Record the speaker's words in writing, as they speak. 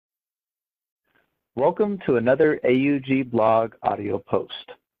Welcome to another AUG blog audio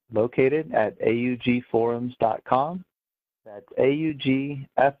post located at augforums.com. That's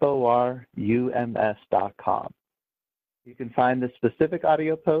augforums.com. You can find the specific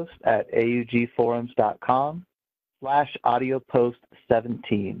audio post at augforums.com/audio post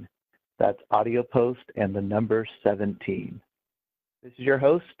 17. That's audio post and the number 17. This is your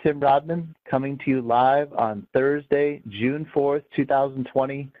host, Tim Rodman, coming to you live on Thursday, June 4th,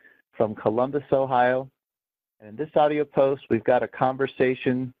 2020 from Columbus, Ohio. And in this audio post, we've got a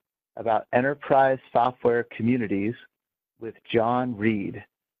conversation about enterprise software communities with John Reed.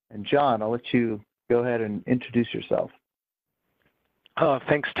 And John, I'll let you go ahead and introduce yourself.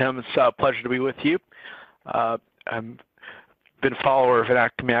 Thanks, Tim. It's a pleasure to be with you. I've been a follower of an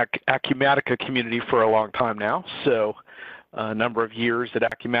Acumatica community for a long time now, so a number of years at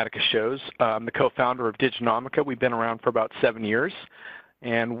Acumatica shows. I'm the co-founder of Diginomica. We've been around for about 7 years,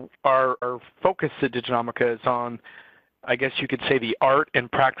 and our focus at Diginomica is on, I guess you could say, the art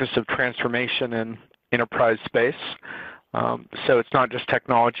and practice of transformation in enterprise space. So it's not just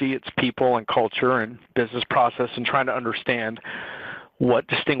technology, it's people and culture and business process, and trying to understand what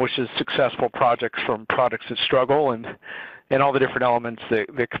distinguishes successful projects from projects that struggle, and all the different elements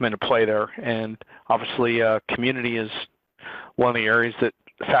that come into play there. And obviously community is one of the areas that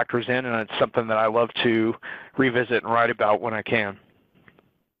factors in, and it's something that I love to revisit and write about when I can.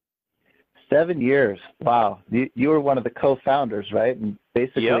 7 years, wow. You were one of the co-founders, right? And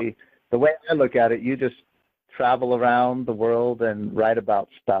basically, The way I look at it, you just travel around the world and write about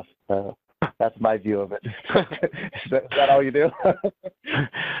stuff. So that's my view of it. Is that all you do?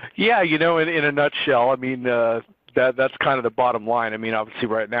 Yeah, you know, in a nutshell, I mean, that's kind of the bottom line. I mean, obviously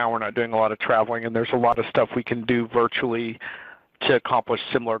right now we're not doing a lot of traveling, and there's a lot of stuff we can do virtually to accomplish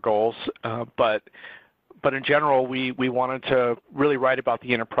similar goals. But in general, we wanted to really write about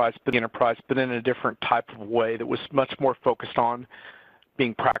the enterprise, but in a different type of way that was much more focused on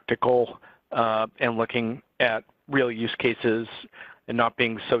being practical and looking at real use cases and not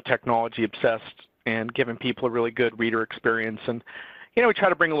being so technology obsessed, and giving people a really good reader experience. And you know, we try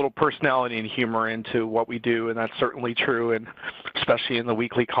to bring a little personality and humor into what we do, and that's certainly true, and especially in the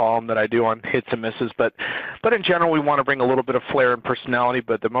weekly column that I do on hits and misses. But in general, we want to bring a little bit of flair and personality,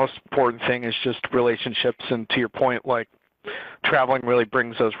 but the most important thing is just relationships. And to your point, like, traveling really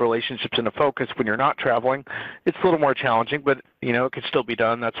brings those relationships into focus. When you're not traveling, it's a little more challenging, but you know, it can still be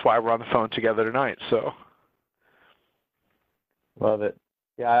done. That's why we're on the phone together tonight. So Love it.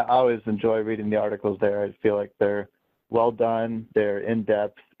 Yeah, I always enjoy reading the articles there. I feel like they're well done, they're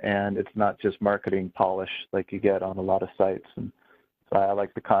in-depth, and it's not just marketing polish like you get on a lot of sites. And so I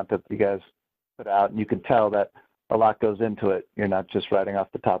like the content that you guys put out, and you can tell that a lot goes into it. You're not just writing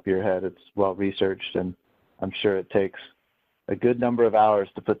off the top of your head. It's well researched, and I'm sure it takes a good number of hours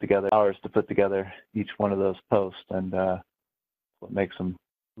to put together each one of those posts, and what makes them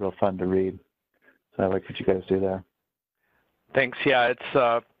real fun to read. So I like what you guys do there. Thanks. Yeah,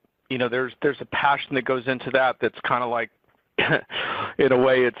 it's you know, there's a passion that goes into that. That's kind of like, in a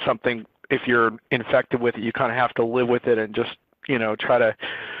way, it's something, if you're infected with it, you kind of have to live with it and just, you know, try to,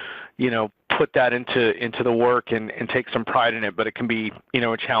 you know, put that into the work and take some pride in it. But it can be, you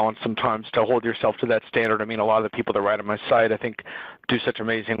know, a challenge sometimes to hold yourself to that standard. I mean, a lot of the people that write on my site, I think, do such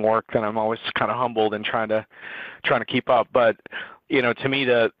amazing work that I'm always kind of humbled and trying to keep up. But, you know, to me,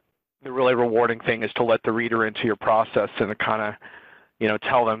 the really rewarding thing is to let the reader into your process and to kind of, you know,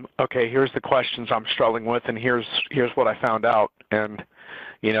 tell them, okay, here's the questions I'm struggling with, and here's what I found out. And,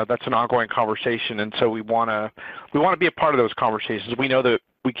 you know, that's an ongoing conversation. And so we want to be a part of those conversations. We know that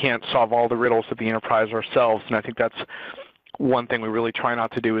we can't solve all the riddles of the enterprise ourselves, and I think that's one thing we really try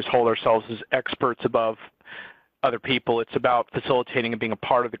not to do, is hold ourselves as experts above other people. It's about facilitating and being a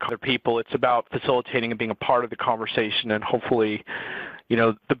part of the conversation, and hopefully, you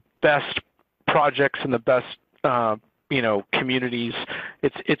know, the best projects and the best you know, communities,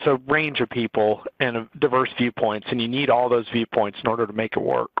 it's a range of people and of diverse viewpoints, and you need all those viewpoints in order to make it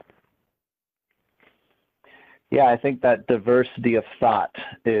work. Yeah, I think that diversity of thought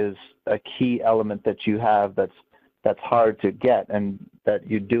is a key element that you have that's hard to get, and that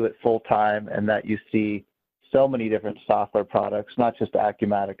you do it full time, and that you see so many different software products, not just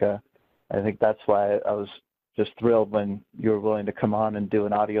Acumatica. I think that's why I was just thrilled when you were willing to come on and do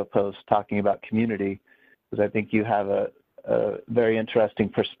an audio post talking about community, because I think you have a very interesting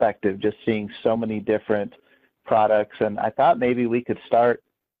perspective, just seeing so many different products. And I thought maybe we could start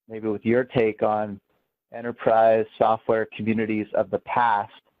maybe with your take on enterprise software communities of the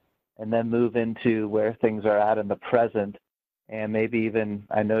past, and then move into where things are at in the present, and maybe even,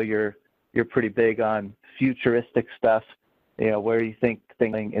 I know you're pretty big on futuristic stuff, you know, where you think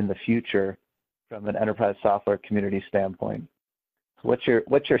things in the future from an enterprise software community standpoint? What's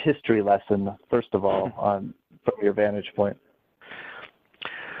your history lesson, first of all, on from your vantage point?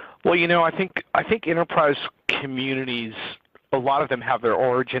 Well, I think enterprise communities, a lot of them have their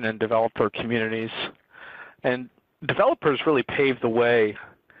origin in developer communities, and developers really pave the way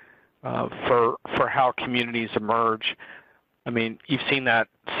for how communities emerge. I mean, you've seen that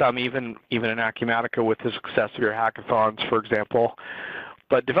some even in Acumatica with the success of your hackathons, for example.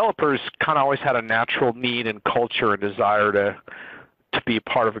 But developers kind of always had a natural need and culture and desire to be a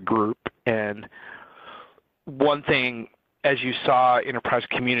part of a group. And one thing, as you saw enterprise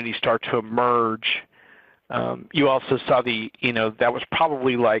communities start to emerge, you also saw that was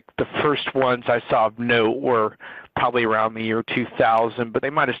probably like the first ones I saw of note were probably around the year 2000, but they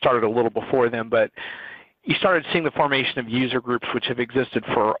might have started a little before then. But you started seeing the formation of user groups, which have existed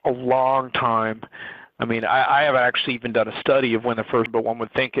for a long time. I mean, I haven't actually even done a study of when the first, but one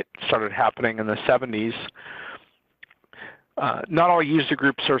would think it started happening in the 70s. Not all user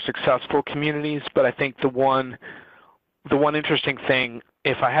groups are successful communities, but I think the one interesting thing,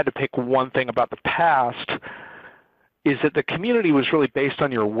 if I had to pick one thing about the past, is that the community was really based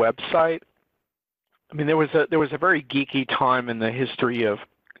on your website. I mean, there was a very geeky time in the history of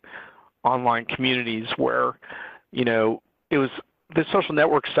online communities where, it was the social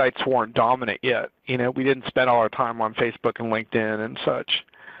network sites weren't dominant yet. We didn't spend all our time on Facebook and LinkedIn and such,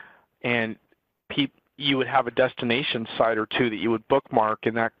 and you would have a destination site or two that you would bookmark,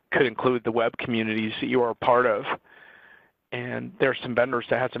 and that could include the web communities that you are a part of. And there are some vendors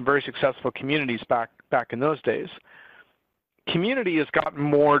that had some very successful communities back in those days. Community has gotten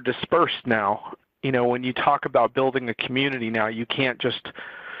more dispersed now. When you talk about building a community now, you can't just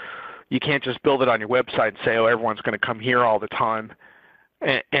build it on your website and say, oh, everyone's going to come here all the time.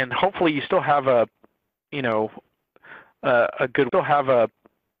 And hopefully you still have a good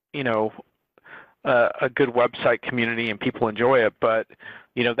website community and people enjoy it, but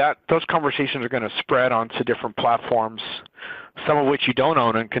those conversations are going to spread onto different platforms, some of which you don't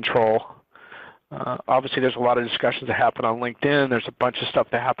own and control. Obviously, there's a lot of discussions that happen on LinkedIn. There's a bunch of stuff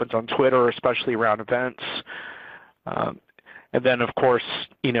that happens on Twitter, especially around events. And then, of course,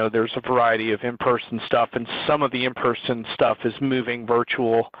 there's a variety of in-person stuff, and some of the in-person stuff is moving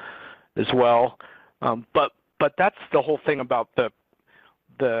virtual as well. But that's the whole thing about the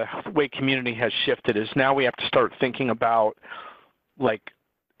way community has shifted, is now we have to start thinking about, like,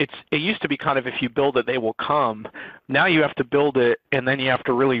 it used to be kind of if you build it, they will come. Now you have to build it, and then you have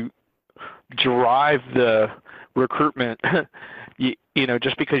to really drive the recruitment.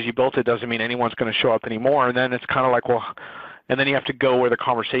 Just because you built it doesn't mean anyone's going to show up anymore. And then it's kind of like, well, and then you have to go where the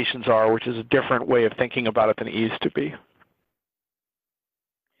conversations are, which is a different way of thinking about it than it used to be.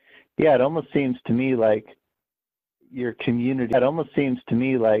 Yeah, it almost seems to me like your community.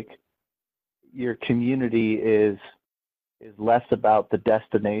 Is less about the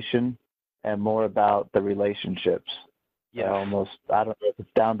destination and more about the relationships. Yeah. I don't know if it's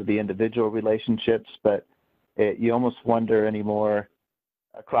down to the individual relationships, but you almost wonder anymore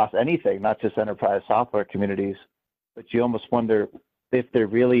across anything, not just enterprise software communities, but you almost wonder if there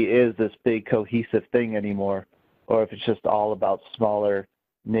really is this big cohesive thing anymore, or if it's just all about smaller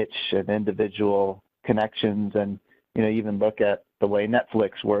niche and individual connections. And even look at the way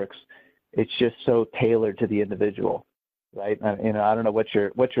Netflix works, it's just so tailored to the individual, right? I don't know what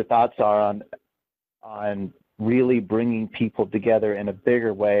your thoughts are on really bringing people together in a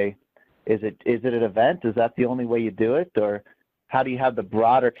bigger way. Is it an event? Is that the only way you do it, or how do you have the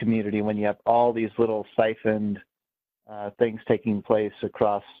broader community when you have all these little siphoned things taking place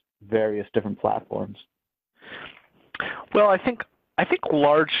across various different platforms? Well, I think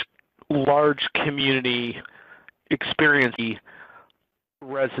large community experience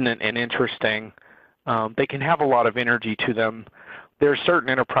resonant and interesting. They can have a lot of energy to them. There are certain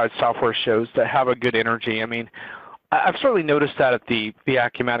enterprise software shows that have a good energy. I mean, I've certainly noticed that at the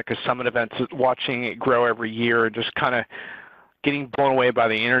Acumatica Summit events, watching it grow every year and just kind of getting blown away by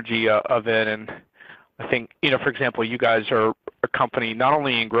the energy of it. And I think, for example, you guys are a company not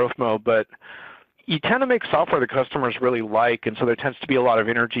only in growth mode, but you tend to make software the customers really like, and so there tends to be a lot of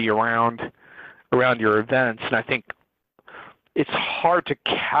energy around your events. And I think it's hard to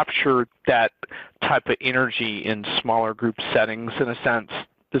capture that type of energy in smaller group settings, in a sense.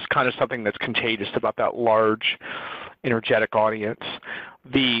 There's kind of something that's contagious about that large, energetic audience.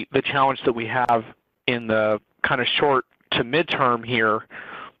 The challenge that we have in the kind of short to midterm here,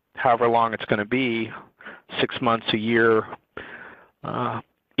 however long it's going to be, 6 months, a year,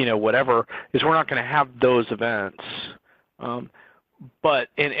 whatever, is we're not going to have those events. But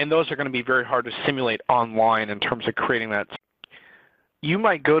those are going to be very hard to simulate online in terms of creating that. You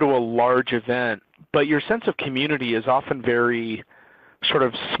might go to a large event but your sense of community is often very sort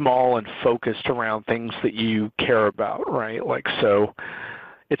of small and focused around things that you care about, right? Like, so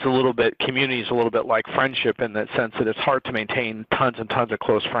it's a little bit, community is a little bit like friendship in that sense that it's hard to maintain tons and tons of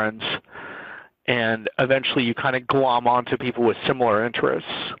close friends. And eventually you kind of glom onto people with similar interests.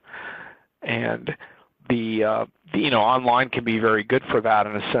 And online can be very good for that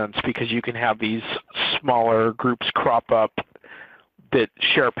in a sense, because you can have these smaller groups crop up that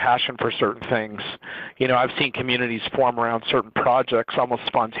share a passion for certain things. I've seen communities form around certain projects almost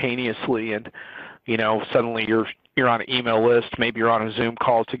spontaneously, and suddenly you're on an email list, maybe you're on a Zoom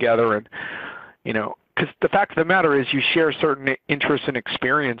call together, and because the fact of the matter is you share certain interests and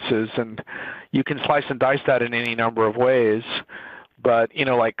experiences, and you can slice and dice that in any number of ways. But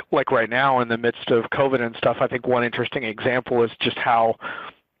like right now in the midst of COVID and stuff, I think one interesting example is just how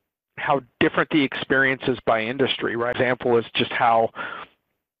different the experiences by industry, right? Example is just how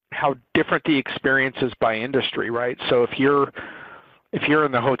different the experiences by industry, right? So if you're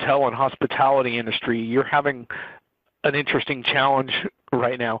in the hotel and hospitality industry, you're having an interesting challenge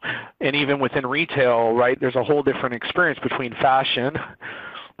right now. And even within retail, right, there's a whole different experience between fashion,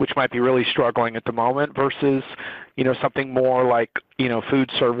 which might be really struggling at the moment, versus, something more like, food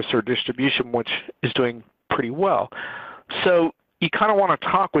service or distribution, which is doing pretty well. So you kind of want to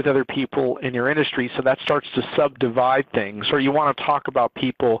talk with other people in your industry, so that starts to subdivide things, or you want to talk about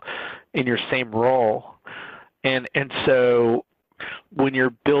people in your same role. And so when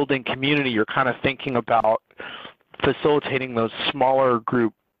you're building community, you're kind of thinking about facilitating those smaller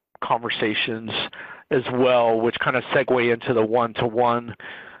group conversations as well, which kind of segue into the one-to-one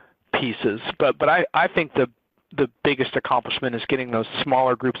pieces. But I think the biggest accomplishment is getting those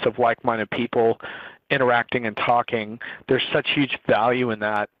smaller groups of like-minded people interacting and talking. There's such huge value in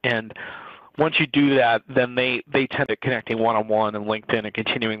that, and once you do that, then they tend to connecting one-on-one and LinkedIn and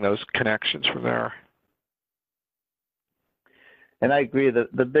continuing those connections from there. And I agree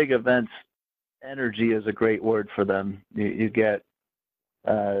that the big events, energy is a great word for them. You get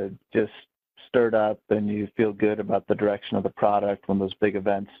just stirred up, and you feel good about the direction of the product when those big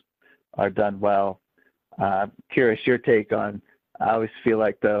events are done well. Curious your take on, I always feel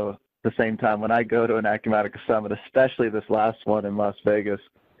like, though, at the same time, when I go to an Acumatica Summit, especially this last one in Las Vegas,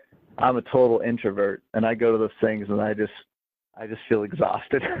 I'm a total introvert, and I go to those things and I just feel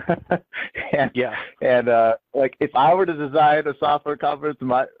exhausted. And like, if I were to design a software conference,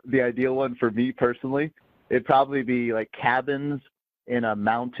 the ideal one for me personally, it'd probably be like cabins in a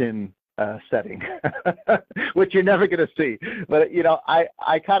mountain setting, which you're never going to see. But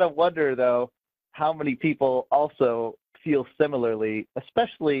I kind of wonder, though, how many people also feel similarly,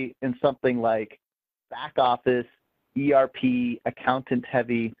 especially in something like back office, ERP, accountant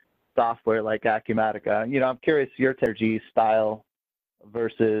heavy software like Acumatica. I'm curious your energy style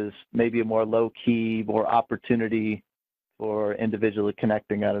versus maybe a more low key, more opportunity for individually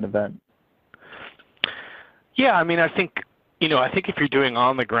connecting at an event. Yeah, I mean, I think if you're doing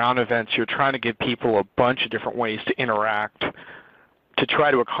on the ground events, you're trying to give people a bunch of different ways to interact to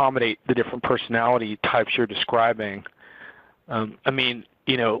try to accommodate the different personality types you're describing. I mean,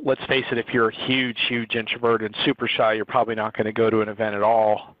 let's face it, if you're a huge introvert and super shy, you're probably not going to go to an event at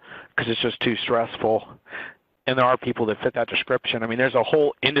all because it's just too stressful. And there are people that fit that description. I mean, there's a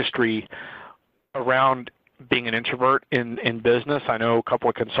whole industry around being an introvert in business. I know a couple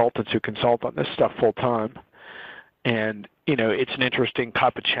of consultants who consult on this stuff full time. And, it's an interesting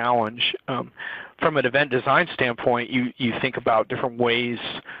type of challenge. From an event design standpoint, you think about different ways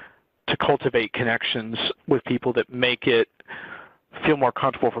to cultivate connections with people that make it feel more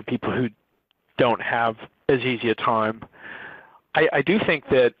comfortable for people who don't have as easy a time. I do think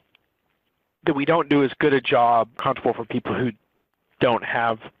that we don't do as good a job comfortable for people who don't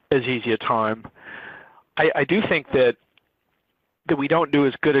have as easy a time. I do think that we don't do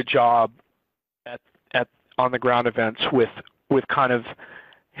as good a job at on the ground events with kind of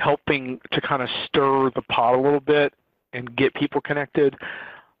helping to kind of stir the pot a little bit and get people connected.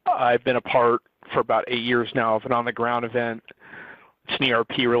 I've been a part for about 8 years now of an on the ground event. It's an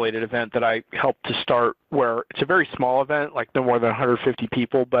ERP related event that I helped to start, where it's a very small event, like no more than 150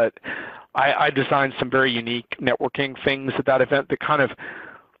 people, but I designed some very unique networking things at that event that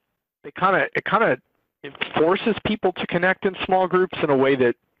it forces people to connect in small groups in a way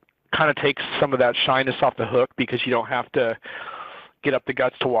that kind of takes some of that shyness off the hook, because you don't have to get up the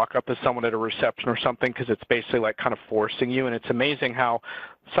guts to walk up to someone at a reception or something, because it's basically like kind of forcing you. And it's amazing how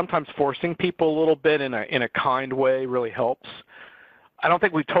sometimes forcing people a little bit in a kind way really helps. I don't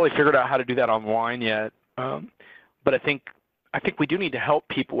think we've totally figured out how to do that online yet, but I think we do need to help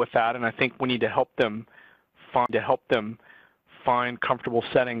people with that, and I think we need to help them find comfortable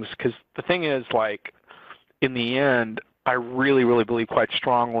settings, because the thing is, like, in the end, I really, really believe quite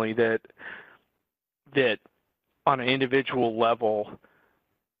strongly that on an individual level,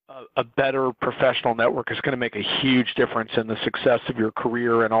 a better professional network is going to make a huge difference in the success of your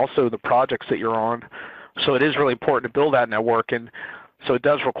career and also the projects that you're on. So it is really important to build that network, and so it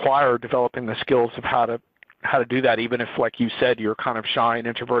does require developing the skills of how to do that. Even if, like you said, you're kind of shy and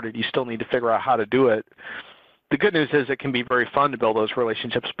introverted, you still need to figure out how to do it. The good news is it can be very fun to build those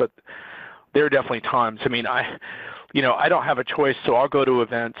relationships, but there are definitely times. I mean, I don't have a choice, so I'll go to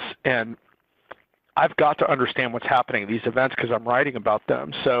events and I've got to understand what's happening at these events because I'm writing about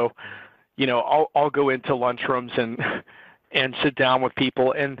them. So, I'll go into lunchrooms and sit down with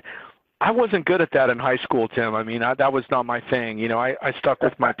people. And I wasn't good at that in high school, Tim. I mean, that was not my thing. I stuck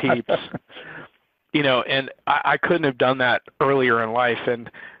with my peeps. And I couldn't have done that earlier in life. And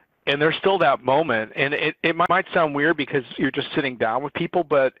there's still that moment. And it might sound weird because you're just sitting down with people,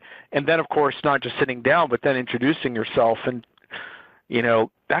 and then, of course, not just sitting down, but then introducing yourself. And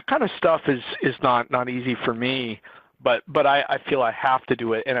that kind of stuff is not easy for me, but I feel I have to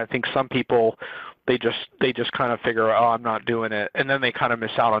do it. And I think some people, they just kind of figure, oh, I'm not doing it, and then they kind of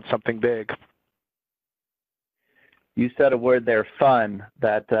miss out on something big. You said a word there, fun,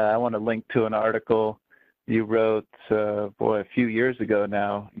 that I want to link to an article you wrote, a few years ago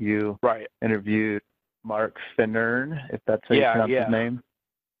now. You interviewed Mark Finnern, if that's how you pronounce his name.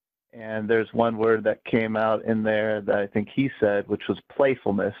 And there's one word that came out in there that I think he said, which was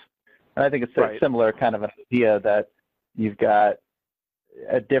playfulness. And I think it's a similar kind of idea that you've got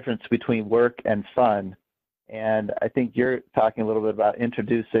a difference between work and fun. And I think you're talking a little bit about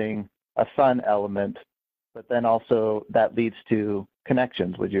introducing a fun element, but then also that leads to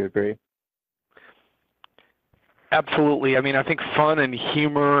connections. Would you agree? Absolutely. I mean, I think fun and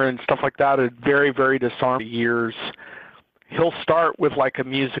humor and stuff like that are very, very disarming years. He'll start with like a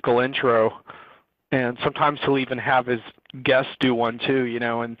musical intro, and sometimes he'll even have his guests do one too,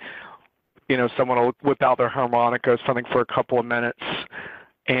 and someone will whip out their harmonica or something for a couple of minutes.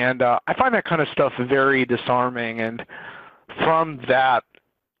 And I find that kind of stuff very disarming, and from that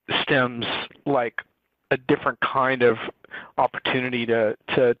stems like a different kind of opportunity to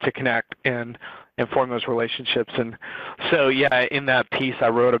connect and form those relationships. And so, in that piece I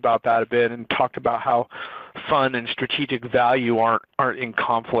wrote about that a bit and talked about how fun and strategic value aren't in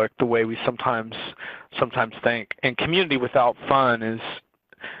conflict the way we sometimes think. And community without fun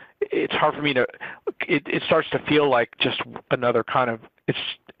it's hard for me to, it starts to feel like just another kind of,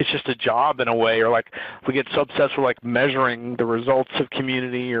 it's just a job in a way, or like we get so obsessed with like measuring the results of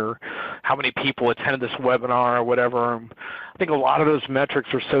community or how many people attended this webinar or whatever. I think a lot of those metrics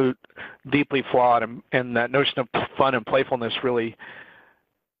are so deeply flawed, and that notion of fun and playfulness really,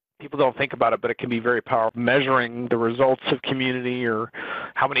 people don't think about it, but it can be very powerful. Measuring the results of community or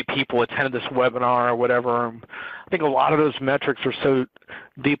how many people attended this webinar or whatever. I think a lot of those metrics are so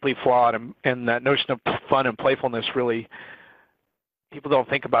deeply flawed, and that notion of fun and playfulness really, people don't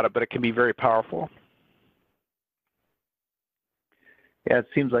think about it, but it can be very powerful. Yeah, it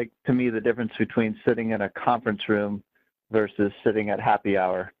seems like to me the difference between sitting in a conference room versus sitting at happy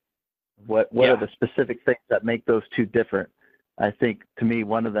hour. What are the specific things that make those two different? I think to me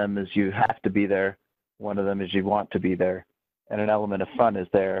one of them is you have to be there, one of them is you want to be there, and an element of fun is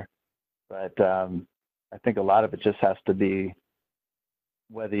there. But I think a lot of it just has to be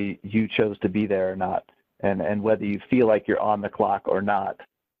whether you chose to be there or not, and whether you feel like you're on the clock or not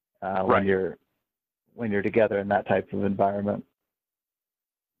when you're together in that type of environment.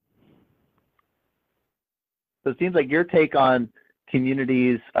 So it seems like your take on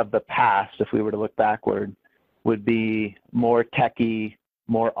communities of the past, if we were to look backward, would be more techie,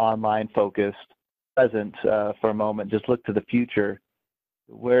 more online focused. Present for a moment, just look to the future.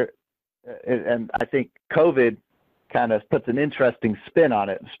 And I think COVID kind of puts an interesting spin on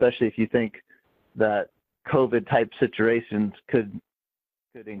it, especially if you think that COVID type situations could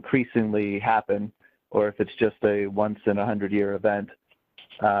increasingly happen, or if it's just a once in 100-year event.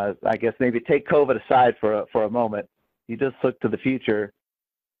 I guess maybe take COVID aside for a moment. You just look to the future.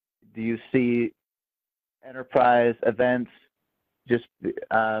 Do you see enterprise events just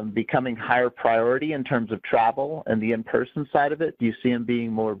becoming higher priority in terms of travel and the in-person side of it? Do you see them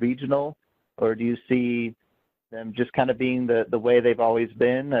being more regional, or do you see them just kind of being the way they've always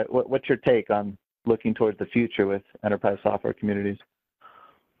been? What's your take on looking towards the future with enterprise software communities?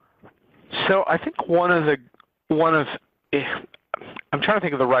 So I think I'm trying to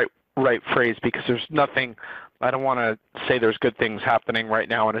think of the right phrase, because there's nothing, I don't want to say there's good things happening right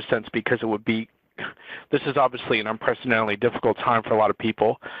now in a sense, because it would be, this is obviously an unprecedentedly difficult time for a lot of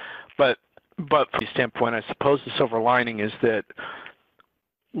people, but but from the standpoint, I suppose the silver lining is that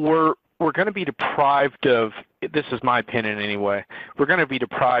we're going to be deprived of, this is my opinion anyway, we're going to be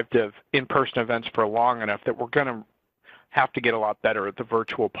deprived of in-person events for long enough that we're going to have to get a lot better at the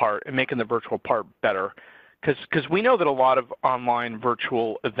virtual part and making the virtual part better. Because we know that a lot of online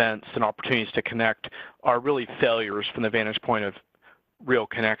virtual events and opportunities to connect are really failures from the vantage point of real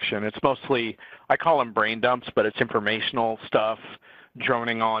connection. It's mostly, I call them brain dumps, but it's informational stuff,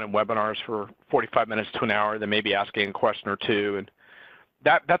 droning on in webinars for 45 minutes to an hour, then maybe asking a question or two. And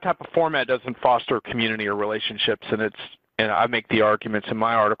that type of format doesn't foster community or relationships, and I make the arguments in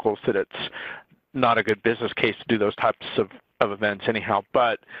my articles that it's not a good business case to do those types of events anyhow.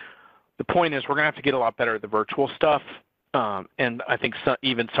 But the point is we're going to have to get a lot better at the virtual stuff, and I think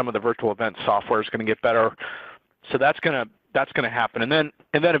even some of the virtual event software is going to get better. So that's going to happen, and then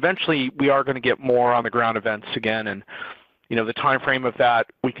eventually we are going to get more on the ground events again. And the time frame of that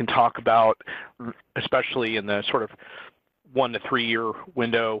we can talk about, especially in the sort of 1 to 3 year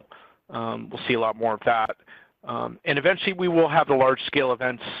window. We'll see a lot more of that, and eventually we will have the large scale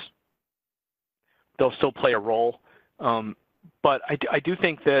events. They'll still play a role, but I do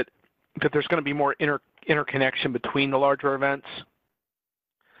think that there's going to be more interconnection between the larger events,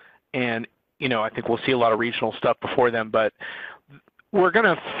 and I think we'll see a lot of regional stuff before them, but we're going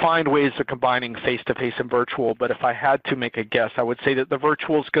to find ways of combining face-to-face and virtual. But if I had to make a guess, I would say that the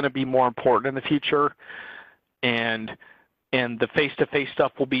virtual is going to be more important in the future, and the face-to-face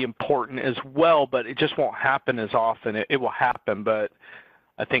stuff will be important as well, but it just won't happen as often. It will happen, but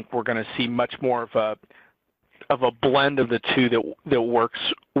I think we're going to see much more of a blend of the two that works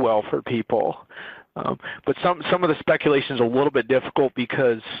well for people. But some of the speculation is a little bit difficult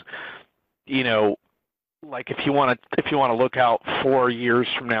because, like if you want to look out 4 years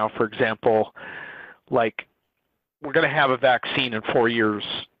from now, for example, like we're going to have a vaccine in 4 years.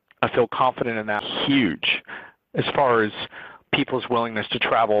 I feel confident in that. Huge as far as people's willingness to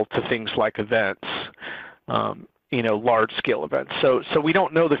travel to things like events. Large scale events. So we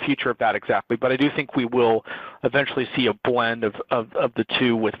don't know the future of that exactly, but I do think we will eventually see a blend of the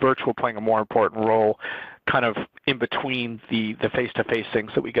two, with virtual playing a more important role kind of in between the face-to-face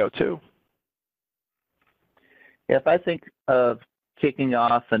things that we go to. If I think of kicking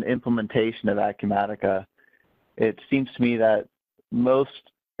off an implementation of Acumatica, it seems to me that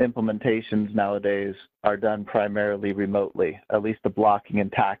most implementations nowadays are done primarily remotely, at least the blocking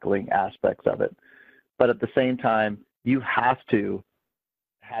and tackling aspects of it. But at the same time, you have to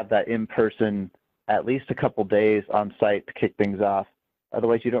have that in-person at least a couple days on site to kick things off.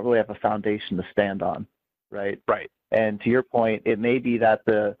 Otherwise, you don't really have a foundation to stand on, right? Right. And to your point, it may be that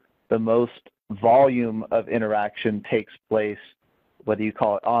the most volume of interaction takes place, whether you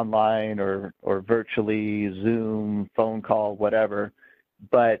call it online or virtually, Zoom, phone call, whatever,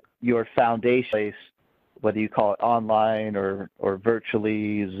 but your foundation, whether you call it online or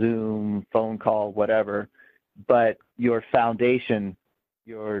virtually, Zoom, phone call, whatever, but your foundation,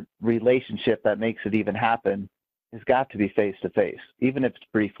 your relationship that makes it even happen has got to be face-to-face, even if it's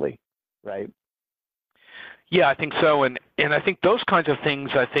briefly, right? Yeah, I think so, and I think those kinds of things,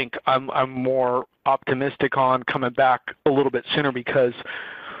 I think I'm more optimistic on coming back a little bit sooner because,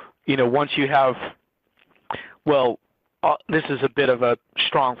 once you have, this is a bit of a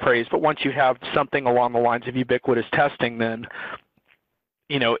strong phrase, but once you have something along the lines of ubiquitous testing, then,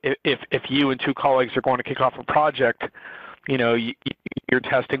 if you and two colleagues are going to kick off a project, you're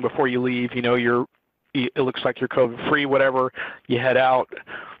testing before you leave, it looks like you're COVID-free, whatever, you head out,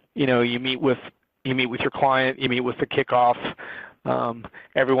 you meet with your client, you meet with the kickoff,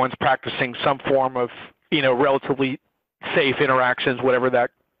 everyone's practicing some form of, relatively safe interactions, whatever that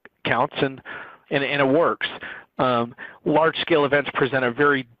counts, and it works. Large-scale events present a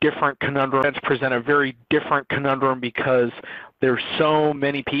very different conundrum. Because there's so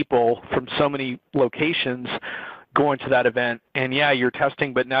many people from so many locations going to that event, and yeah, you're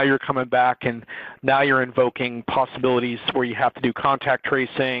testing, but now you're coming back, and now you're invoking possibilities where you have to do contact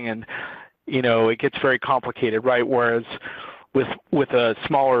tracing, and it gets very complicated, right? Whereas with a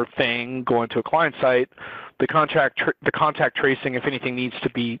smaller thing going to a client site, the contact tracing, if anything needs to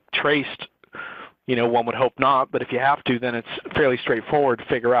be traced, one would hope not, but if you have to, then it's fairly straightforward to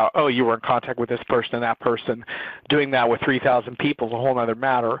figure out, oh, you were in contact with this person and that person. Doing that with 3,000 people is a whole other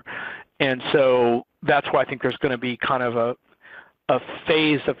matter. And so that's why I think there's going to be kind of a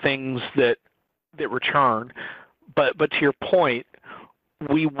phase of things that return. But to your point,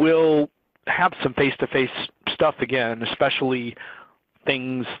 we will have some face-to-face stuff again, especially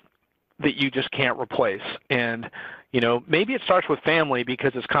things that you just can't replace. And Maybe it starts with family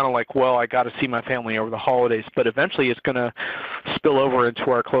because it's kind of like, well, I got to see my family over the holidays, but eventually it's going to spill over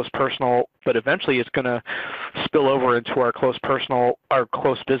into our close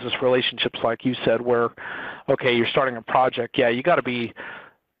business relationships, like you said, where, okay, you're starting a project. Yeah, you got to be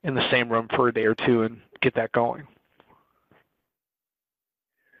in the same room for a day or two and get that going.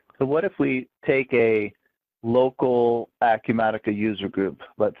 So what if we take a local Acumatica user group?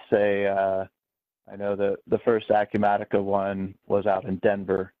 Let's say, I know the first Acumatica one was out in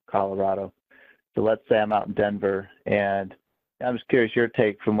Denver, Colorado. So let's say I'm out in Denver, and I'm just curious your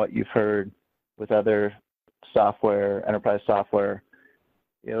take from what you've heard with other software, enterprise software.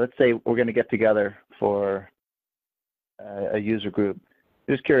 Let's say we're going to get together for a user group.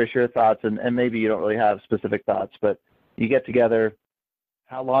 Just curious your thoughts, and maybe you don't really have specific thoughts, but you get together.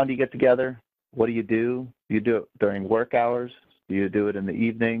 How long do you get together? What do? Do you do it during work hours? Do you do it in the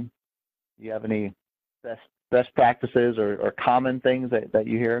evening? Do you have any best practices or common things that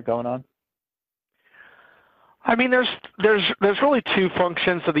you hear going on? I mean, there's really two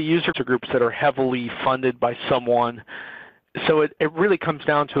functions of the user groups that are heavily funded by someone. So it really comes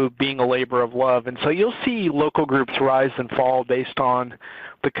down to being a labor of love. And so you'll see local groups rise and fall based on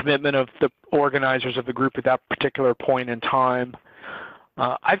the commitment of the organizers of the group at that particular point in time.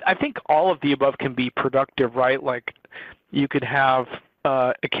 I think all of the above can be productive, right? Like you could have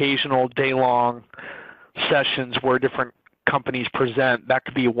occasional day-long sessions where different companies present. That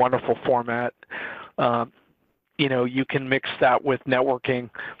could be a wonderful format. You can mix that with networking.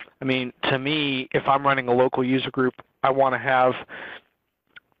 I mean, to me, if I'm running a local user group, I want to have,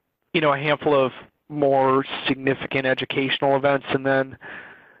 a handful of more significant educational events, and then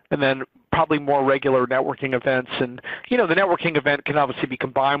probably more regular networking events. And the networking event can obviously be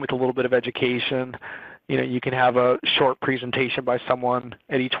combined with a little bit of education. You can have a short presentation by someone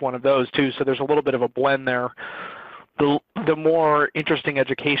at each one of those too. So there's a little bit of a blend there. The more interesting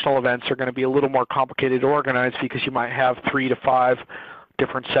educational events are going to be a little more complicated to organize because you might have 3 to 5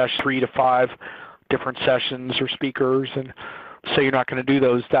 different sessions or speakers, and so you're not going to do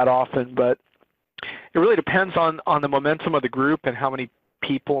those that often. But it really depends on the momentum of the group and how many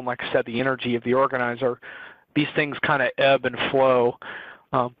people, and like I said, the energy of the organizer. These things kind of ebb and flow.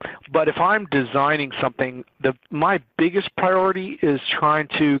 But if I'm designing something, my biggest priority is trying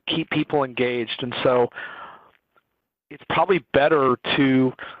to keep people engaged, and so it's probably better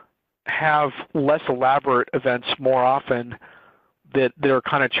to have less elaborate events more often that are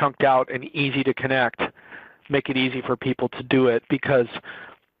kind of chunked out and easy to connect, make it easy for people to do it, because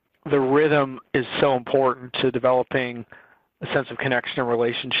the rhythm is so important to developing a sense of connection and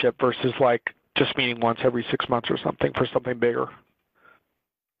relationship versus like just meeting once every 6 months or something for something bigger.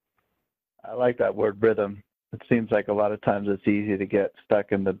 I like that word, rhythm. It seems like a lot of times it's easy to get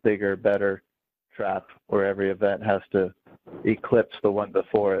stuck in the bigger, better trap where every event has to eclipse the one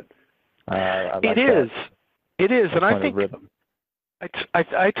before it. It is, and I think rhythm.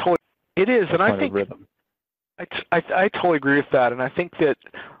 I totally agree with that, and I think that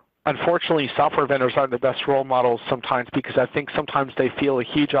unfortunately software vendors aren't the best role models sometimes, because I think sometimes they feel a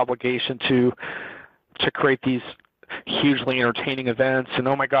huge obligation to create these hugely entertaining events, and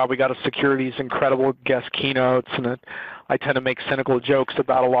oh my God, we got to secure these incredible guest keynotes, and I tend to make cynical jokes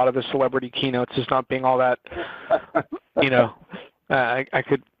about a lot of the celebrity keynotes as not being all that, I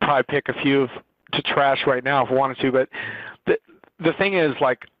could probably pick a few to trash right now if I wanted to, but the thing is,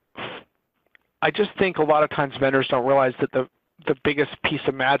 like, I just think a lot of times vendors don't realize that the biggest piece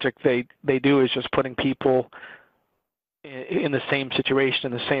of magic they do is just putting people in the same situation,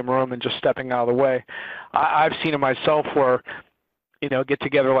 in the same room, and just stepping out of the way. I've seen it myself where, get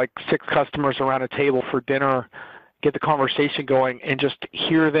together like 6 customers around a table for dinner, get the conversation going, and just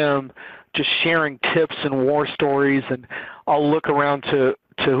hear them just sharing tips and war stories, and I'll look around to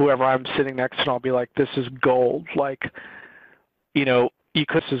whoever I'm sitting next to, and I'll be like, this is gold. Like,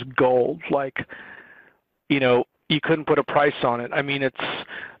 this is gold. Like, you couldn't put a price on it. I mean, it's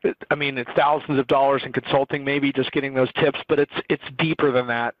thousands of dollars in consulting, maybe just getting those tips, but it's deeper than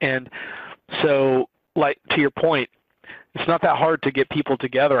that. And so, like, to your point, it's not that hard to get people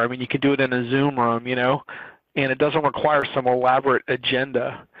together. I mean, you can do it in a Zoom room, and it doesn't require some elaborate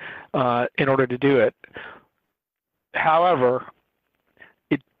agenda in order to do it. However,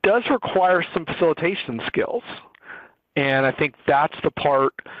 it does require some facilitation skills, and I think that's the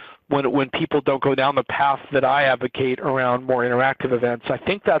part when people don't go down the path that I advocate around more interactive events. I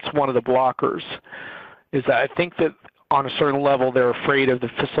think that's one of the blockers, is that I think that on a certain level they're afraid of the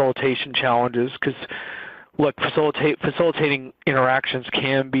facilitation challenges, because, look, facilitating interactions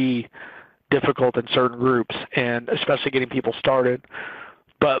can be difficult in certain groups, and especially getting people started.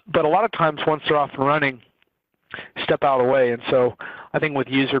 But a lot of times once they're off and running, step out of the way. And so I think with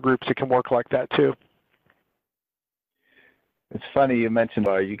user groups, it can work like that too. It's funny you mentioned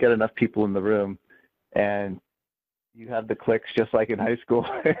you get enough people in the room and you have the cliques just like in high school.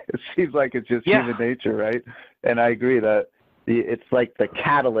 It seems like it's just human nature, right? And I agree that it's like the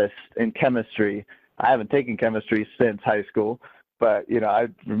catalyst in chemistry. I haven't taken chemistry since high school, but I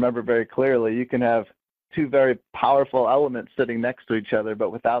remember very clearly you can have two very powerful elements sitting next to each other,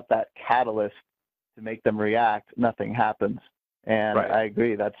 but without that catalyst to make them react, nothing happens. And right. I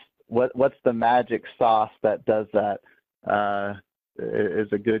agree. That's what's the magic sauce that does that is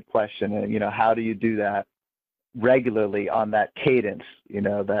a good question. And how do you do that regularly on that cadence?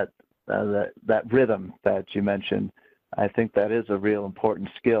 That rhythm that you mentioned. I think that is a real important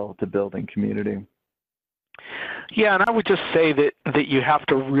skill to building community. Yeah, and I would just say that you have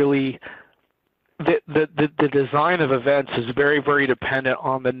to really the design of events is very, very dependent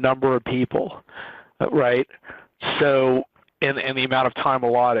on the number of people, right? So and the amount of time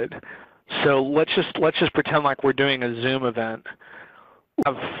allotted. So let's just pretend like we're doing a Zoom event. We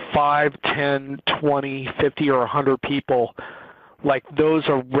have 5, 10, 20, 50, or 100 people. Like those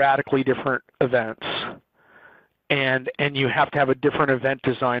are radically different events, and you have to have a different event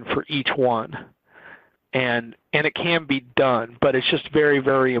design for each one. And it can be done, but it's just very,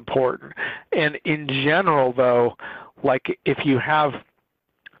 very important. And in general, though, like if you have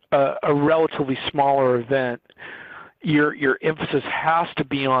a relatively smaller event, your emphasis has to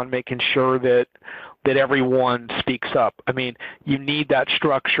be on making sure that everyone speaks up. I mean, you need that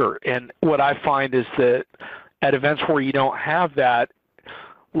structure. And what I find is that at events where you don't have that,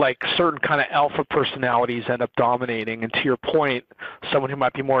 like certain kind of alpha personalities end up dominating. And to your point, someone who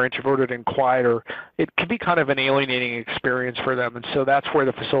might be more introverted and quieter, it can be kind of an alienating experience for them. And so that's where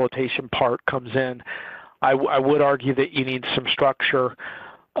the facilitation part comes in. I would argue that you need some structure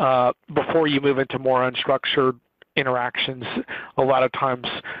before you move into more unstructured interactions. A lot of times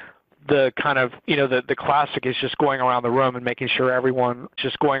the kind of, the classic is just going around the room and making sure everyone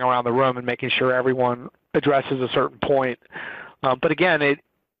addresses a certain point. But again,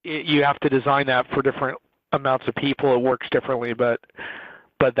 you have to design that for different amounts of people. It works differently, but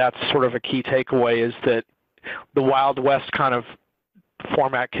that's sort of a key takeaway is that the Wild West kind of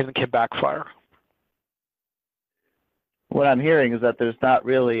format can backfire. What I'm hearing is that there's not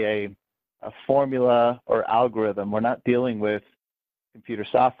really a formula or algorithm. We're not dealing with computer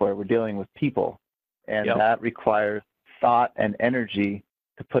software. We're dealing with people, and that requires thought and energy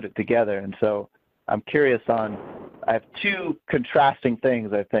to put it together. And so I'm curious I have two contrasting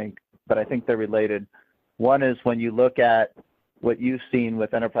things, I think, but I think they're related. One is when you look at what you've seen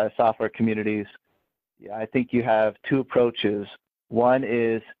with enterprise software communities, I think you have two approaches. One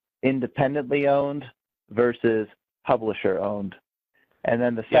is independently owned versus publisher owned. And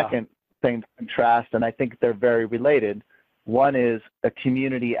then the second thing to contrast, and I think they're very related, one is a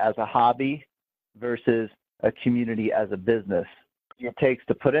community as a hobby versus a community as a business. It takes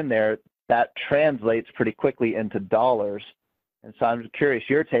to put in there, that translates pretty quickly into dollars. And so I'm curious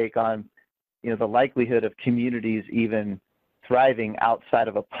your take on, the likelihood of communities even thriving outside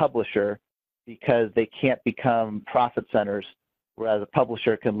of a publisher because they can't become profit centers, whereas a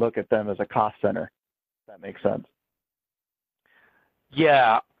publisher can look at them as a cost center. If that makes sense.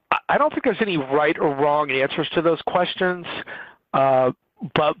 Yeah, I don't think there's any right or wrong answers to those questions,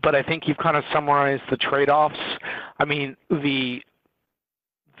 but I think you've kind of summarized the trade-offs. I mean, there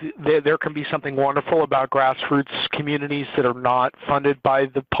can be something wonderful about grassroots communities that are not funded by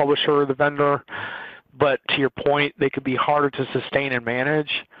the publisher or the vendor, but to your point, they could be harder to sustain and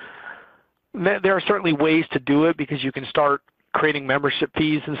manage. There are certainly ways to do it because you can start creating membership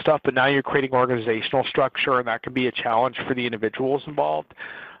fees and stuff, but now you're creating organizational structure, and that can be a challenge for the individuals involved.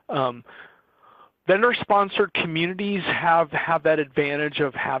 Vendor-sponsored communities have that advantage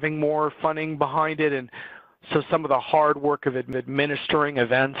of having more funding behind it, and so some of the hard work of administering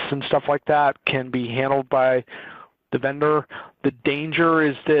events and stuff like that can be handled by the vendor. The danger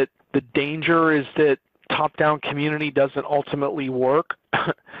is that top-down community doesn't ultimately work.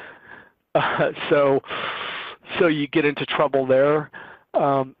 So you get into trouble there.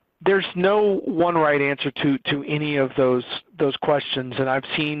 There's no one right answer to any of those questions, and I've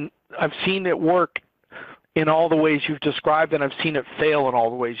seen it work in all the ways you've described, and I've seen it fail in all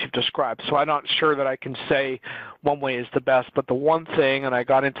the ways you've described. So I'm not sure that I can say one way is the best, but the one thing, and I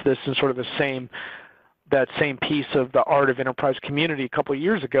got into this in sort of that same piece of the art of enterprise community a couple of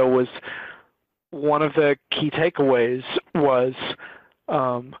years ago, was one of the key takeaways was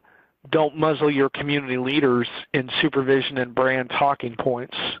don't muzzle your community leaders in supervision and brand talking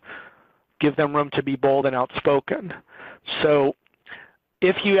points. Give them room to be bold and outspoken. So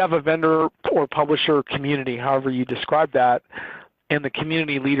if you have a vendor or publisher community, however you describe that, and the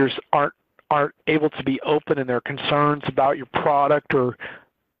community leaders aren't able to be open in their concerns about your product or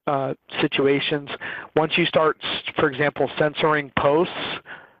situations, once you start, for example, censoring posts,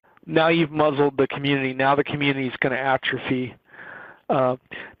 now you've muzzled the community. Now the community is going to atrophy.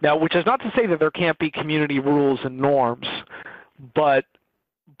 Now, which is not to say that there can't be community rules and norms, but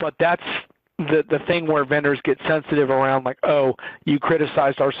that's the thing where vendors get sensitive around, like, oh, you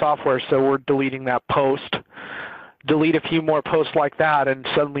criticized our software, so we're deleting that post. Delete a few more posts like that, and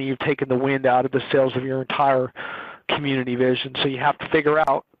suddenly you've taken the wind out of the sails of your entire community vision. So you have to figure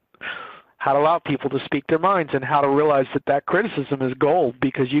out how to allow people to speak their minds and how to realize that that criticism is gold,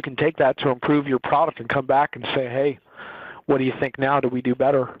 because you can take that to improve your product and come back and say, hey, what do you think now? Do we do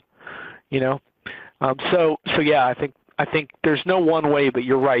better? You know, so yeah, I think there's no one way, but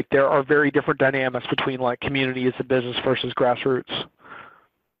you're right. There are very different dynamics between like community as a business versus grassroots.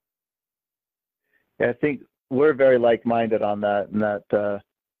 Yeah, I think we're very like-minded on that, and that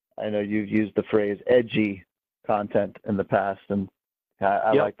I know you've used the phrase edgy content in the past, and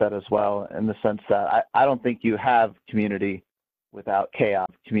I Yep. like that as well, in the sense that I don't think you have community without chaos,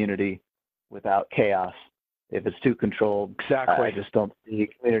 community without chaos. If it's too controlled, Exactly. I just don't see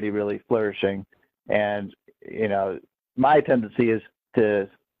community really flourishing. And, you know, my tendency is to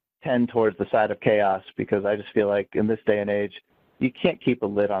tend towards the side of chaos, because I just feel like in this day and age, you can't keep a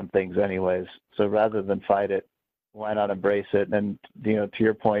lid on things anyways. So rather than fight it, why not embrace it? And, you know, to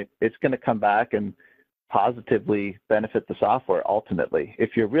your point, it's going to come back and positively benefit the software ultimately.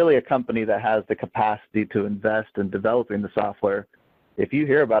 If you're really a company that has the capacity to invest in developing the software, if you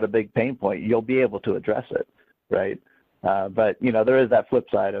hear about a big pain point, you'll be able to address it, right? But, you know, there is that flip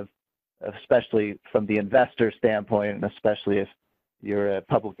side of, especially from the investor standpoint, and especially if you're a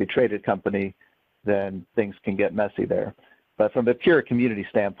publicly traded company, then things can get messy there. But from a pure community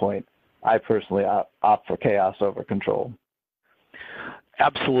standpoint, I personally opt for chaos over control.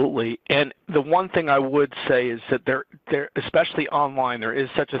 Absolutely. And the one thing I would say is that there, especially online, there is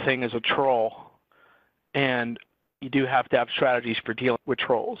such a thing as a troll, and you do have to have strategies for dealing with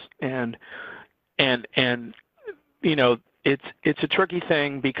trolls. And you know, it's a tricky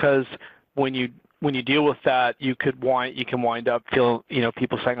thing, because when you deal with that, you can wind up feeling, you know,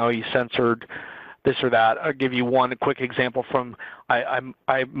 people saying, oh, you censored this or that. I'll give you one quick example from,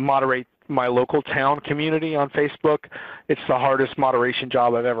 I moderate my local town community on Facebook. It's the hardest moderation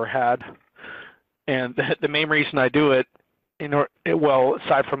job I've ever had. And the main reason I do it, well,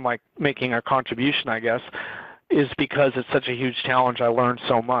 aside from like making a contribution, I guess, is because it's such a huge challenge. I learned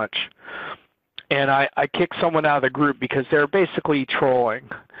so much. And I kicked someone out of the group because they're basically trolling.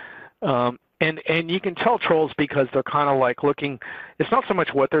 And you can tell trolls because they're kind of like looking, it's not so much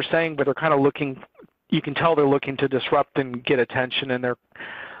what they're saying, but they're kind of looking, you can tell they're looking to disrupt and get attention, and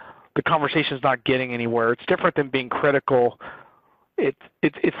the conversation's not getting anywhere. It's different than being critical.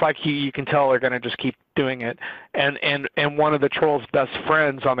 It's like you can tell they're going to just keep doing it. And one of the troll's best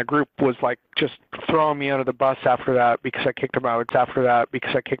friends on the group was like just throwing me under the bus after that because I kicked him out of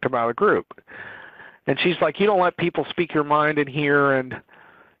the group. And she's like, you don't let people speak your mind in here, and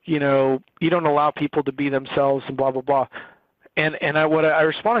you know, you don't allow people to be themselves, and blah blah blah. And what I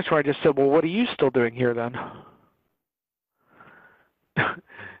responded to her, I just said, well, what are you still doing here then?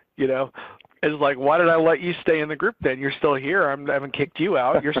 You know, it's like, why did I let you stay in the group then? You're still here. I haven't kicked you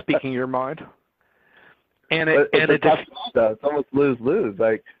out. You're speaking your mind. And it's tough stuff. It's almost lose-lose.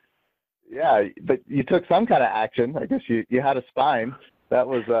 Like, yeah, but you took some kind of action. I guess you had a spine. That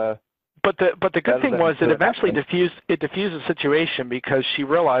was But the good thing was it eventually diffused the situation, because she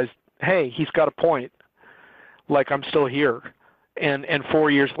realized, hey, he's got a point. Like, I'm still here. And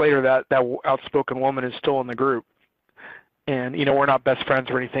 4 years later, that outspoken woman is still in the group. And, you know, we're not best friends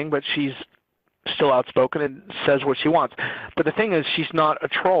or anything, but she's still outspoken and says what she wants. But the thing is, she's not a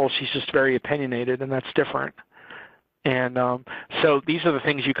troll. She's just very opinionated, and that's different. And so these are the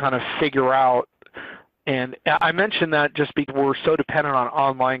things you kind of figure out. And I mentioned that just because we're so dependent on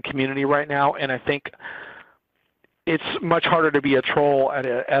online community right now, and I think it's much harder to be a troll at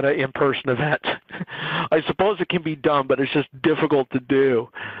an in-person event. I suppose it can be done, but it's just difficult to do.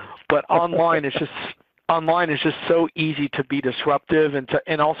 But online is just so easy to be disruptive,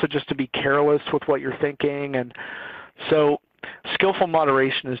 and also just to be careless with what you're thinking. And so skillful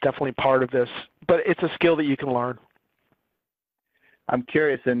moderation is definitely part of this, but it's a skill that you can learn. I'm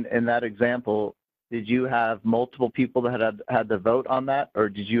curious, in that example, did you have multiple people that had the vote on that, or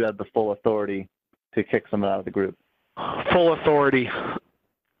did you have the full authority to kick someone out of the group? Full authority.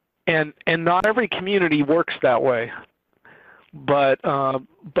 And not every community works that way. But the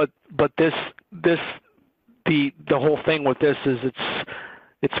whole thing with this is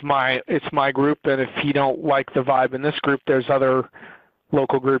it's my group, and if you don't like the vibe in this group, there's other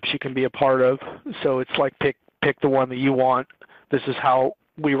local groups you can be a part of. So it's like pick the one that you want. This is how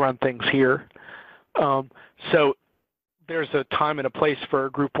we run things here. So there's a time and a place for a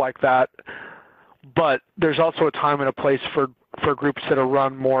group like that, but there's also a time and a place for groups that are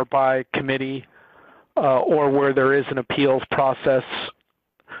run more by committee or where there is an appeals process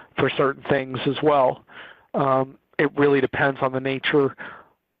for certain things as well. It really depends on the nature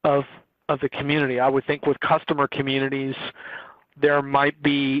of the community. I would think with customer communities, there might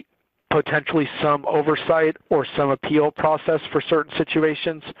be potentially some oversight or some appeal process for certain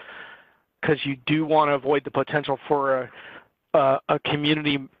situations, because you do want to avoid the potential for a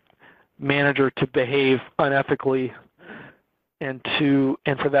community manager to behave unethically and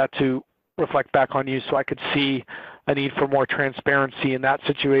for that to reflect back on you. So I could see a need for more transparency in that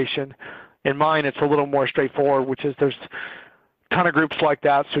situation. In mine, it's a little more straightforward, which is there's a ton of groups like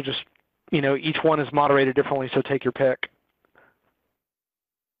that. So just, each one is moderated differently. So take your pick.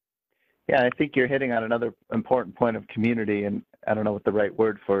 Yeah, I think you're hitting on another important point of community, and I don't know what the right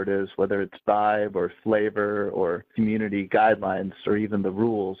word for it is, whether it's vibe or flavor or community guidelines or even the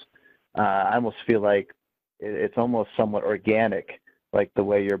rules. I almost feel like it's almost somewhat organic, like the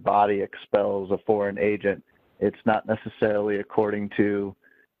way your body expels a foreign agent. It's not necessarily according to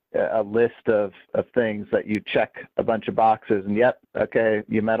a list of things that you check a bunch of boxes and, yep, okay,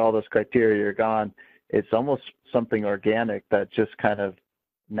 you met all those criteria, you're gone. It's almost something organic that just kind of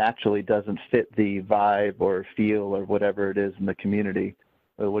naturally doesn't fit the vibe or feel or whatever it is in the community.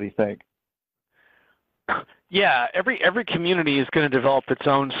 What do you think? Yeah, every community is going to develop its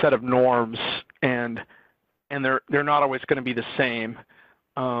own set of norms, and they're not always going to be the same.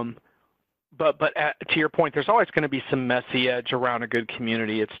 But to your point, there's always going to be some messy edge around a good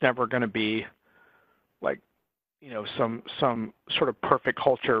community. It's never going to be like, some sort of perfect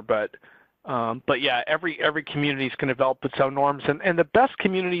culture, but yeah, every community is going to develop its own norms, and the best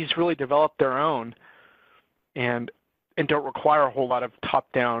communities really develop their own, and don't require a whole lot of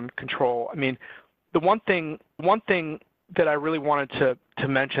top-down control. I mean, the one thing that I really wanted to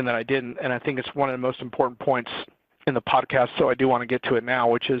mention that I didn't, and I think it's one of the most important points in the podcast, so I do want to get to it now,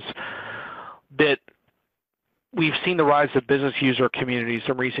 which is that we've seen the rise of business user communities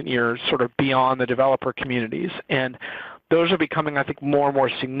in recent years, sort of beyond the developer communities, and those are becoming, I think, more and more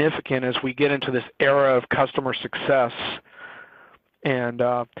significant as we get into this era of customer success. And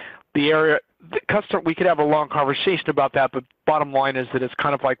we could have a long conversation about that, but bottom line is that it's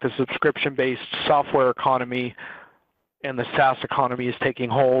kind of like the subscription-based software economy and the SaaS economy is taking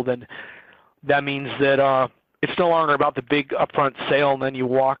hold, and that means that it's no longer about the big upfront sale and then you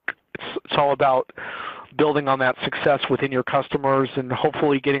walk. It's all about building on that success within your customers and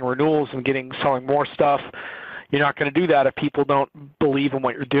hopefully getting renewals and selling more stuff. You're not going to do that if people don't believe in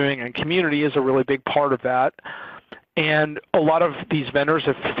what you're doing, and community is a really big part of that. And a lot of these vendors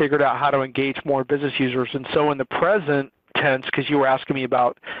have figured out how to engage more business users. And so in the present tense, because you were asking me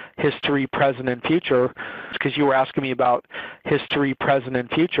about history, present, and future,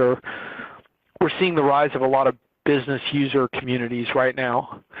 we're seeing the rise of a lot of business user communities right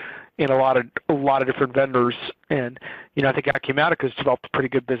now in a lot of different vendors. And I think Acumatica has developed a pretty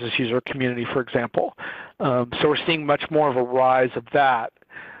good business user community, for example. So we're seeing much more of a rise of that.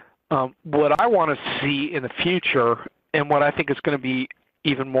 What I want to see in the future, and what I think is going to be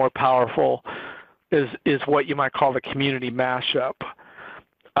even more powerful, is what you might call the community mashup.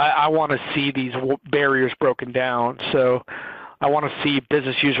 I want to see these barriers broken down. So I want to see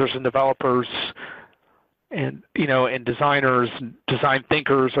business users and developers and designers, and design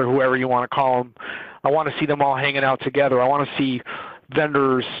thinkers, or whoever you want to call them. I want to see them all hanging out together. I want to see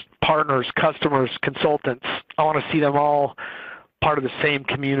vendors, partners, customers, consultants. I want to see them all part of the same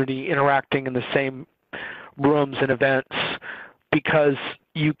community, interacting in the same rooms and events, because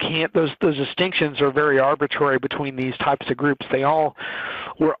you can't. Those distinctions are very arbitrary between these types of groups. We all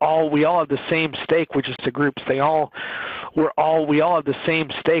have the same stake, which is to groups. We all have the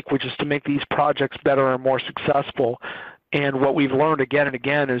same stake, which is to make these projects better and more successful. And what we've learned again and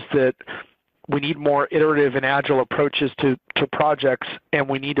again is that we need more iterative and agile approaches to projects, and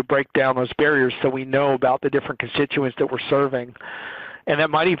we need to break down those barriers so we know about the different constituents that we're serving. And that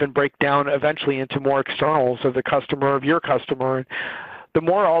might even break down eventually into more externals of the customer, of your customer. The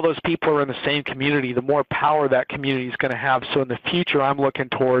more all those people are in the same community, the more power that community is going to have. So in the future, I'm looking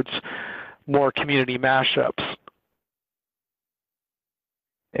towards more community mashups.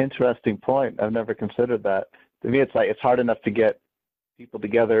 Interesting point. I've never considered that. To me, it's like it's hard enough to get people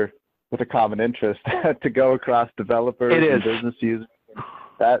together with a common interest to go across developers and business users.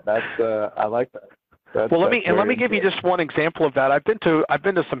 That's I like that. Well, let me give you just one example of that. I've been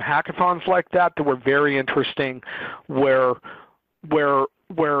to some hackathons like that were very interesting, where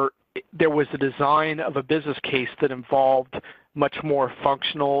there was a design of a business case that involved much more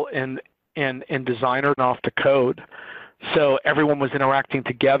functional and designer and off the code. So everyone was interacting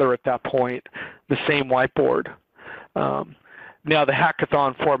together at that point, the same whiteboard. Now the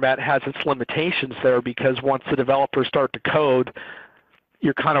hackathon format has its limitations there, because once the developers start to code,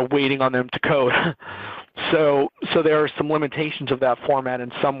 you're kind of waiting on them to code. So there are some limitations of that format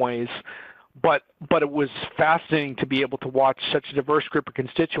in some ways, but it was fascinating to be able to watch such a diverse group of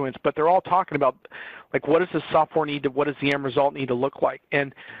constituents, but they're all talking about, like, what does the software need to, what does the end result need to look like?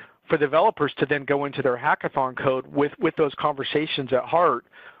 And for developers to then go into their hackathon code with those conversations at heart,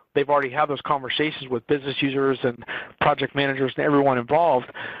 they've already had those conversations with business users and project managers and everyone involved.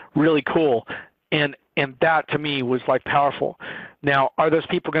 Really cool. And that to me was like powerful. Now, are those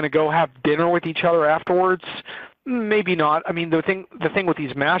people going to go have dinner with each other afterwards? Maybe not. I mean, the thing with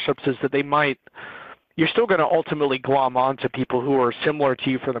these mashups is that you're still going to ultimately glom on to people who are similar to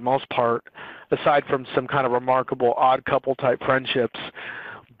you for the most part, aside from some kind of remarkable odd couple type friendships,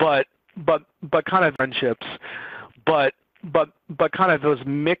 but kind of friendships, but kind of those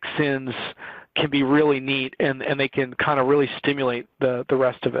mix-ins can be really neat, and they can kind of really stimulate the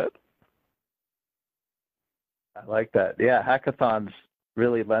rest of it. I like that. Yeah, hackathons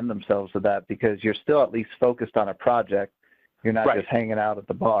really lend themselves to that, because you're still at least focused on a project. You're not just hanging out at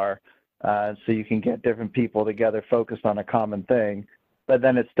the bar. So you can get different people together focused on a common thing. But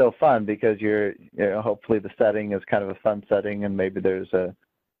then it's still fun, because hopefully the setting is kind of a fun setting, and maybe there's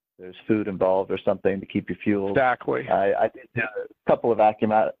food involved or something to keep you fueled. Exactly. I did a couple of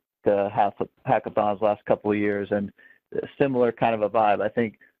Acumatica hackathons last couple of years, and a similar kind of a vibe. I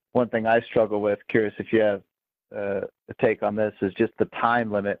think one thing I struggle with, curious if you have a take on this, is just the time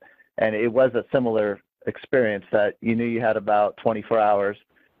limit. And it was a similar experience that you knew you had about 24 hours.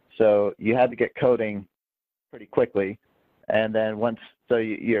 So you had to get coding pretty quickly. And then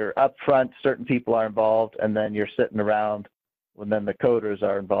you're up front, certain people are involved, and then you're sitting around when then the coders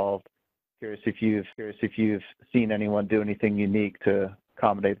are involved. Curious if you've seen anyone do anything unique to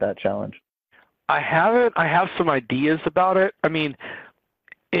accommodate that challenge. I haven't. I have some ideas about it. I mean,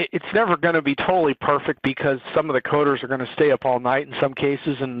 it's never going to be totally perfect, because some of the coders are going to stay up all night in some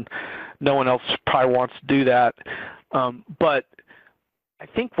cases, and no one else probably wants to do that. But I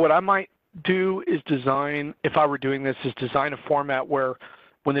think what I might do is design, if I were doing this, is design a format where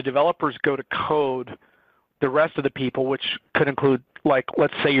when the developers go to code, the rest of the people, which could include, like,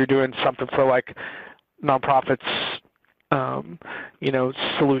 let's say you're doing something for like nonprofits,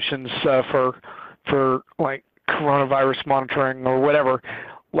 solutions for like coronavirus monitoring or whatever.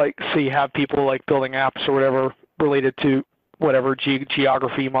 Like, so you have people like building apps or whatever related to whatever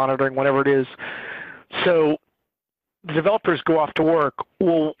geography monitoring, whatever it is. So the developers go off to work.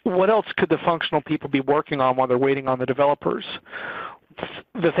 Well, what else could the functional people be working on while they're waiting on the developers?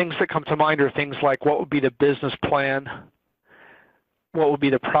 The things that come to mind are things like, what would be the business plan? What would be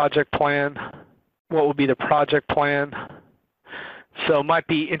the project plan? What would be the project plan? So it might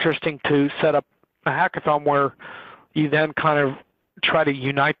be interesting to set up a hackathon where you then kind of try to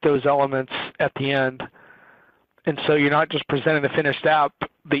unite those elements at the end. And so you're not just presenting the finished app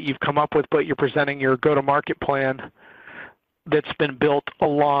that you've come up with, but you're presenting your go-to-market plan that's been built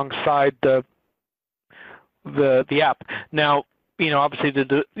alongside the app. Now, obviously,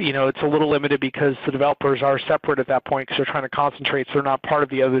 it's a little limited because the developers are separate at that point, because they're trying to concentrate, so they're not part of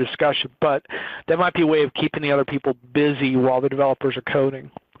the other discussion. But that might be a way of keeping the other people busy while the developers are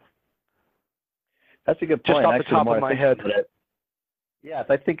coding. That's a good point. Just off the top of my head. Yeah,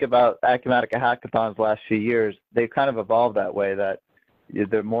 if I think about Acumatica hackathons the last few years, they've kind of evolved that way, that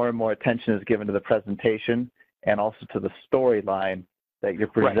the more and more attention is given to the presentation and also to the storyline that you're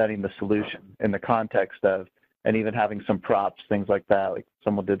presenting the solution in the context of, and even having some props, things like that. Like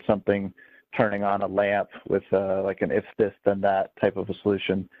someone did something turning on a lamp with like an if this then that type of a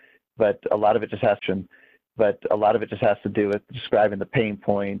solution. But a lot of it just has to do with describing the pain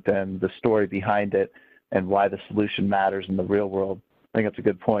point and the story behind it and why the solution matters in the real world. I think that's a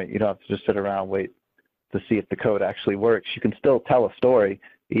good point. You don't have to just sit around and wait to see if the code actually works. You can still tell a story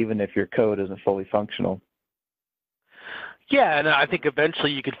even if your code isn't fully functional. Yeah, and I think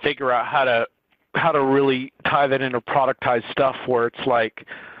eventually you could figure out how to really tie that into productized stuff, where it's like,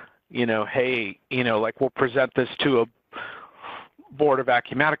 hey, like we'll present this to a board of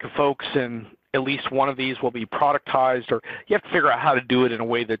Acumatica folks, and at least one of these will be productized, or you have to figure out how to do it in a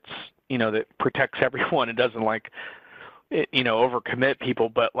way that's, that protects everyone and doesn't like, overcommit people.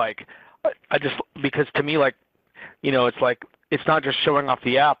 But like, because to me, like, it's like it's not just showing off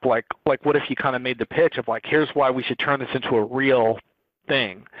the app. Like what if you kind of made the pitch of like, here's why we should turn this into a real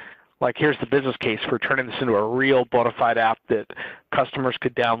thing. Like, here's the business case for turning this into a real bona fide app that customers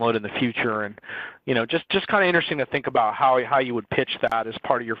could download in the future. And, just kind of interesting to think about how you would pitch that as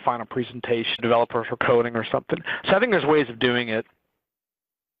part of your final presentation, developers or coding or something. So I think there's ways of doing it.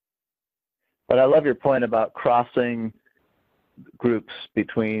 But I love your point about crossing groups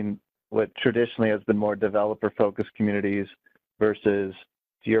between what traditionally has been more developer-focused communities versus,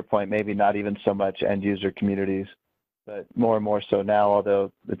 to your point, maybe not even so much end-user communities, but more and more so now,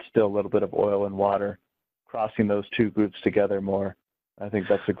 although it's still a little bit of oil and water, crossing those two groups together more. I think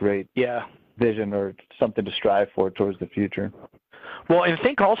that's a great vision or something to strive for towards the future. Well, and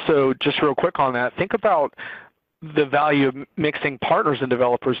think also, just real quick on that, think about the value of mixing partners and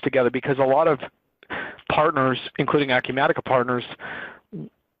developers together, because a lot of partners, including Acumatica partners,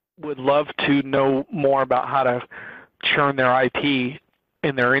 would love to know more about how to churn their IP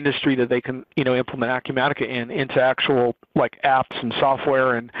in their industry that they can, implement Acumatica into actual like apps and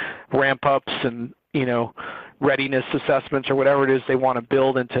software and ramp ups and, readiness assessments or whatever it is they want to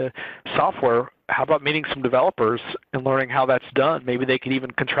build into software. How about meeting some developers and learning how that's done? Maybe they could even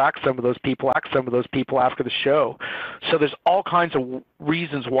contract some of those people after the show. So there's all kinds of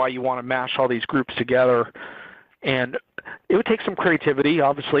reasons why you want to mash all these groups together. And it would take some creativity,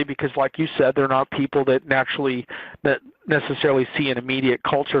 obviously, because like you said, they're not people that necessarily see an immediate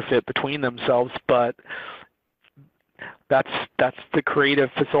culture fit between themselves, but that's the creative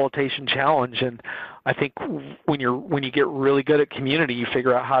facilitation challenge. And I think when you get really good at community, you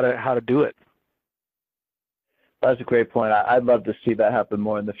figure out how to do it. That's a great point. I'd love to see that happen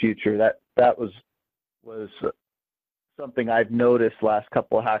more in the future. That was something I've noticed last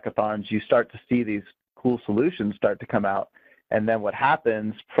couple of hackathons. You start to see these cool solutions start to come out, and then what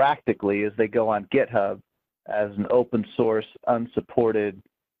happens practically is they go on GitHub as an open source, unsupported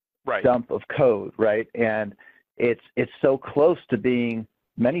dump of code, right? And it's so close to being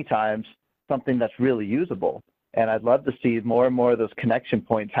many times something that's really usable. And I'd love to see more and more of those connection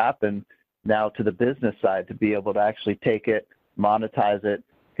points happen now to the business side, to be able to actually take it, monetize it,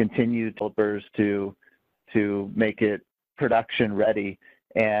 continue developers to make it production ready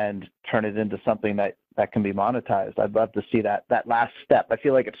and turn it into something that can be monetized. I'd love to see that last step. I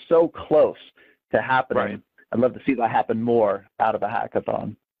feel like it's so close to happening. Right. I'd love to see that happen more out of a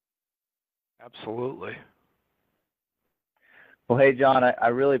hackathon. Absolutely. Well, hey, John, I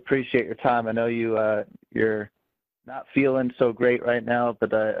really appreciate your time. I know you're not feeling so great right now,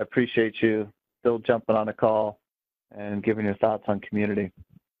 but I appreciate you still jumping on a call and giving your thoughts on community.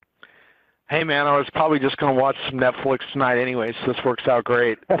 Hey, man, I was probably just going to watch some Netflix tonight anyway, so this works out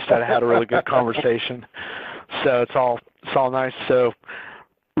great. Instead, I had a really good conversation. So it's all nice. So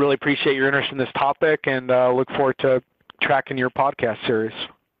really appreciate your interest in this topic, and look forward to tracking your podcast series.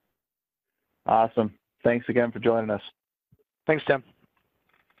 Awesome. Thanks again for joining us. Thanks, Tim.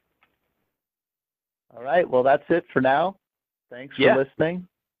 All right. Well, that's it for now. Thanks for listening,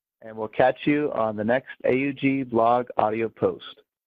 and we'll catch you on the next AUG blog audio post.